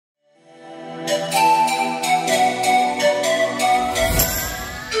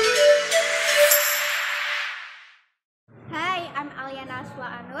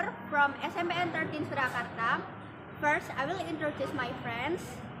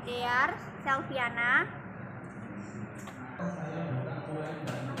They are Selviana.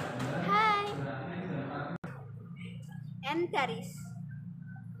 Hi. And Taris.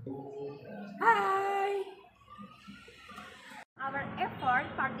 Hi. Our effort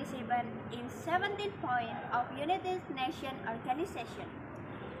participate in 17 points of United Nations Organization.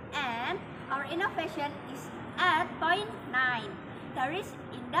 And our innovation is at point 9. There is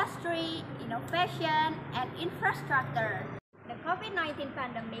industry, innovation, and infrastructure. The COVID-19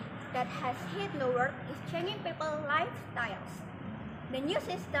 pandemic that has hit the world is changing people's lifestyles. The new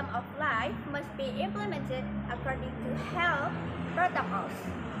system of life must be implemented according to health protocols.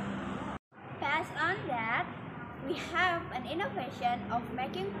 Based on that, we have an innovation of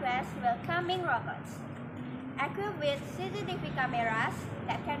making guest welcoming robots. Equipped with CCTV cameras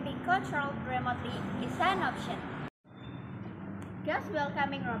that can be controlled remotely is an option. Guest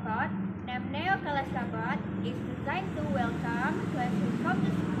welcoming robot named GALASKABOT is designed to welcome guests who come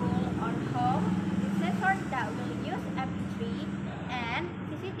to school or home with sensors that will use MP3 and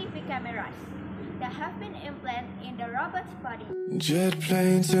CCTV cameras that have been implanted in the robot's body. Jet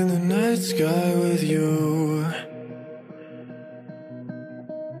planes in the night sky with you,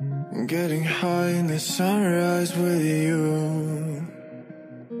 getting high in the sunrise with you,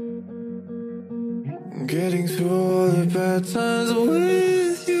 getting through all the bad times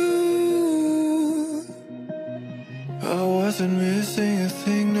with you. I wasn't missing a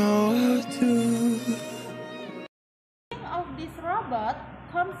thing, no I do. Of this robot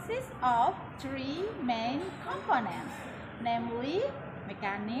consists of 3 main components, namely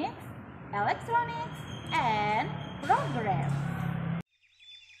mechanics, electronics, and program.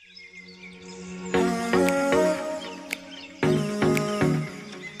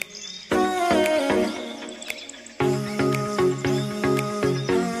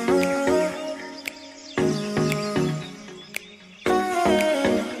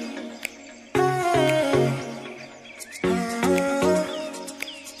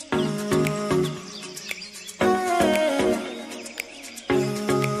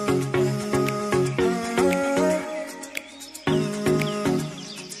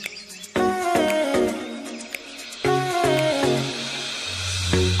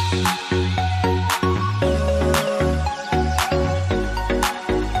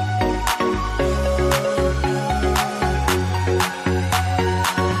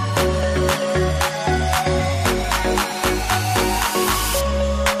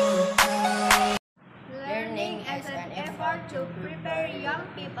 As an effort to prepare young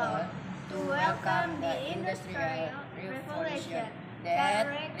people to welcome the industrial revolution that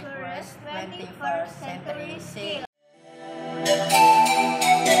requires 21st century skills.